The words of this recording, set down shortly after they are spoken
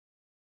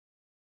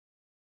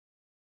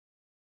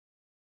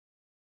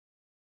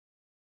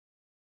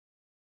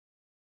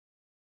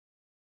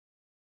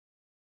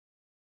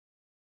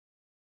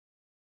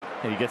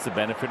he gets the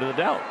benefit of the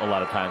doubt a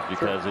lot of times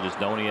because it is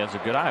known he has a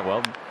good eye. Well,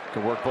 it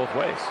can work both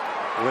ways.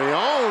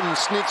 León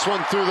sneaks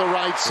one through the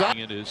right side.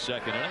 In his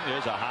second inning,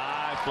 there's a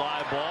high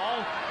fly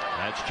ball.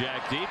 That's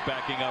Jack Deep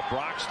backing up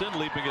Broxton,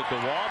 leaping at the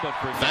wall, but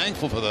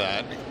thankful for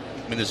that.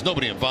 I mean, there's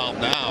nobody involved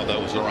now that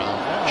was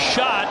around.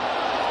 Shot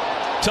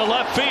to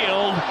left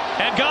field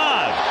and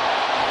gone.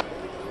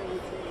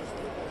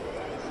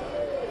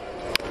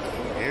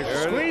 Here's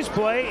a squeeze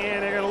play,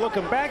 and they're going to look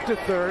him back to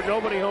third.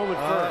 Nobody home at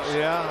first.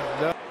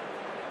 No.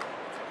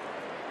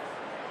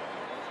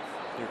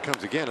 Here it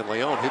comes again, and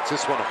León hits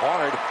this one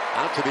hard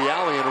out to the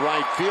alley in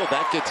right field.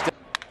 That gets down.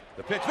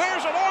 The pitch.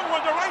 There's a long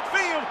one to right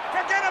field.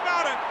 Forget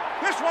about it.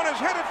 This one is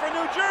headed for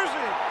New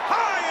Jersey.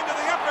 High into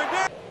the upper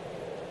deck.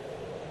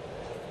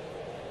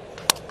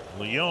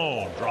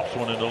 León drops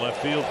one into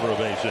left field for a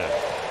base hit.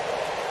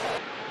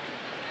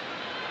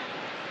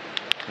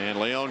 And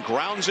León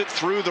grounds it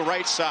through the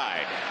right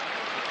side.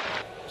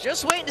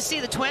 Just waiting to see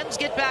the Twins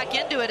get back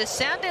into it as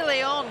Sandy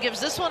León gives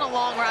this one a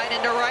long ride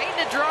into right,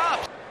 and it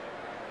drops.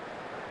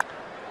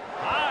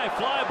 High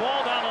fly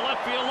ball down the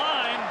left field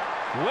line.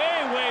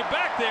 Way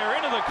back there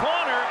into the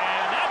corner,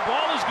 and that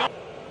ball is gone.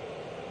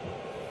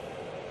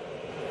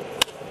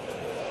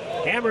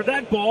 Hammered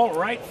that ball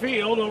right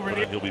field over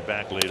there. He'll be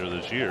back later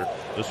this year.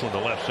 This one to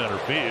left center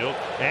field,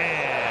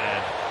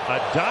 and a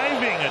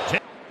diving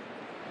attempt.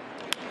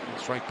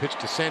 Strike pitch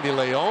to Sandy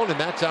León, and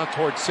that's out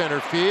towards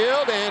center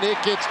field, and it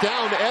gets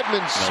down to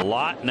Edmonds. A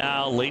lot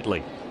now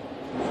lately.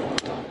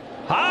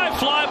 High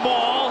fly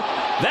ball.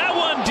 That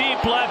one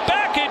deep left.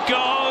 Back it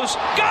goes.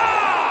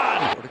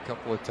 Gone! A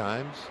couple of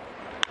times.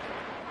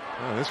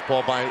 Oh, this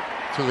ball by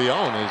to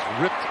León is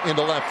ripped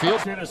into left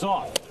field. It is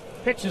off.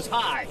 Pitch is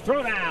high.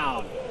 Throw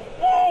down.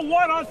 Oh,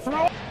 what a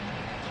throw!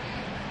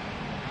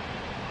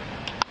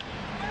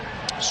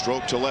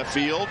 Stroke to left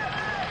field.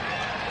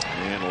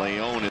 And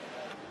León.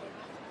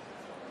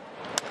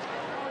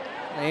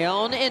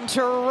 León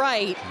into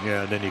right.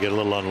 Yeah, and then you get a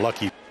little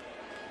unlucky.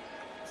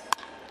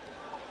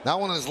 That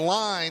one is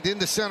lined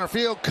into center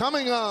field.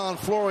 Coming on,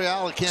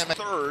 Florial can't make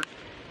Third.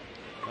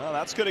 Well,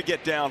 that's going to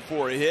get down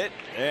for a hit,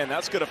 and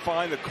that's going to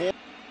find the corner.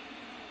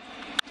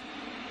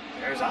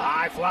 There's a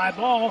high fly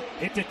ball.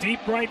 Hit to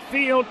deep right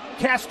field.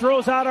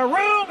 Castro's out of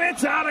room.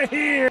 It's out of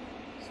here.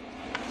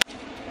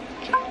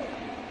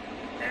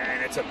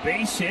 And it's a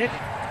base hit.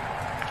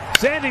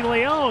 Sandy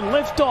León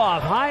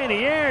liftoff high in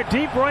the air,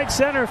 deep right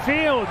center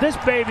field. This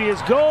baby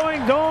is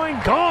going,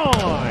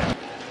 gone.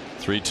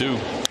 3-2.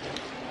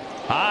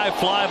 High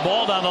fly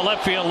ball down the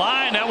left field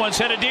line. That one's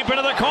headed deep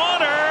into the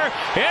corner.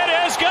 It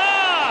is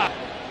gone.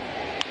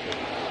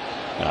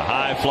 A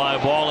high fly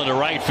ball into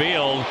right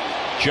field.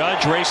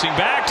 Judge racing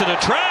back to the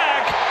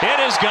track. It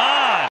is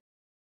gone.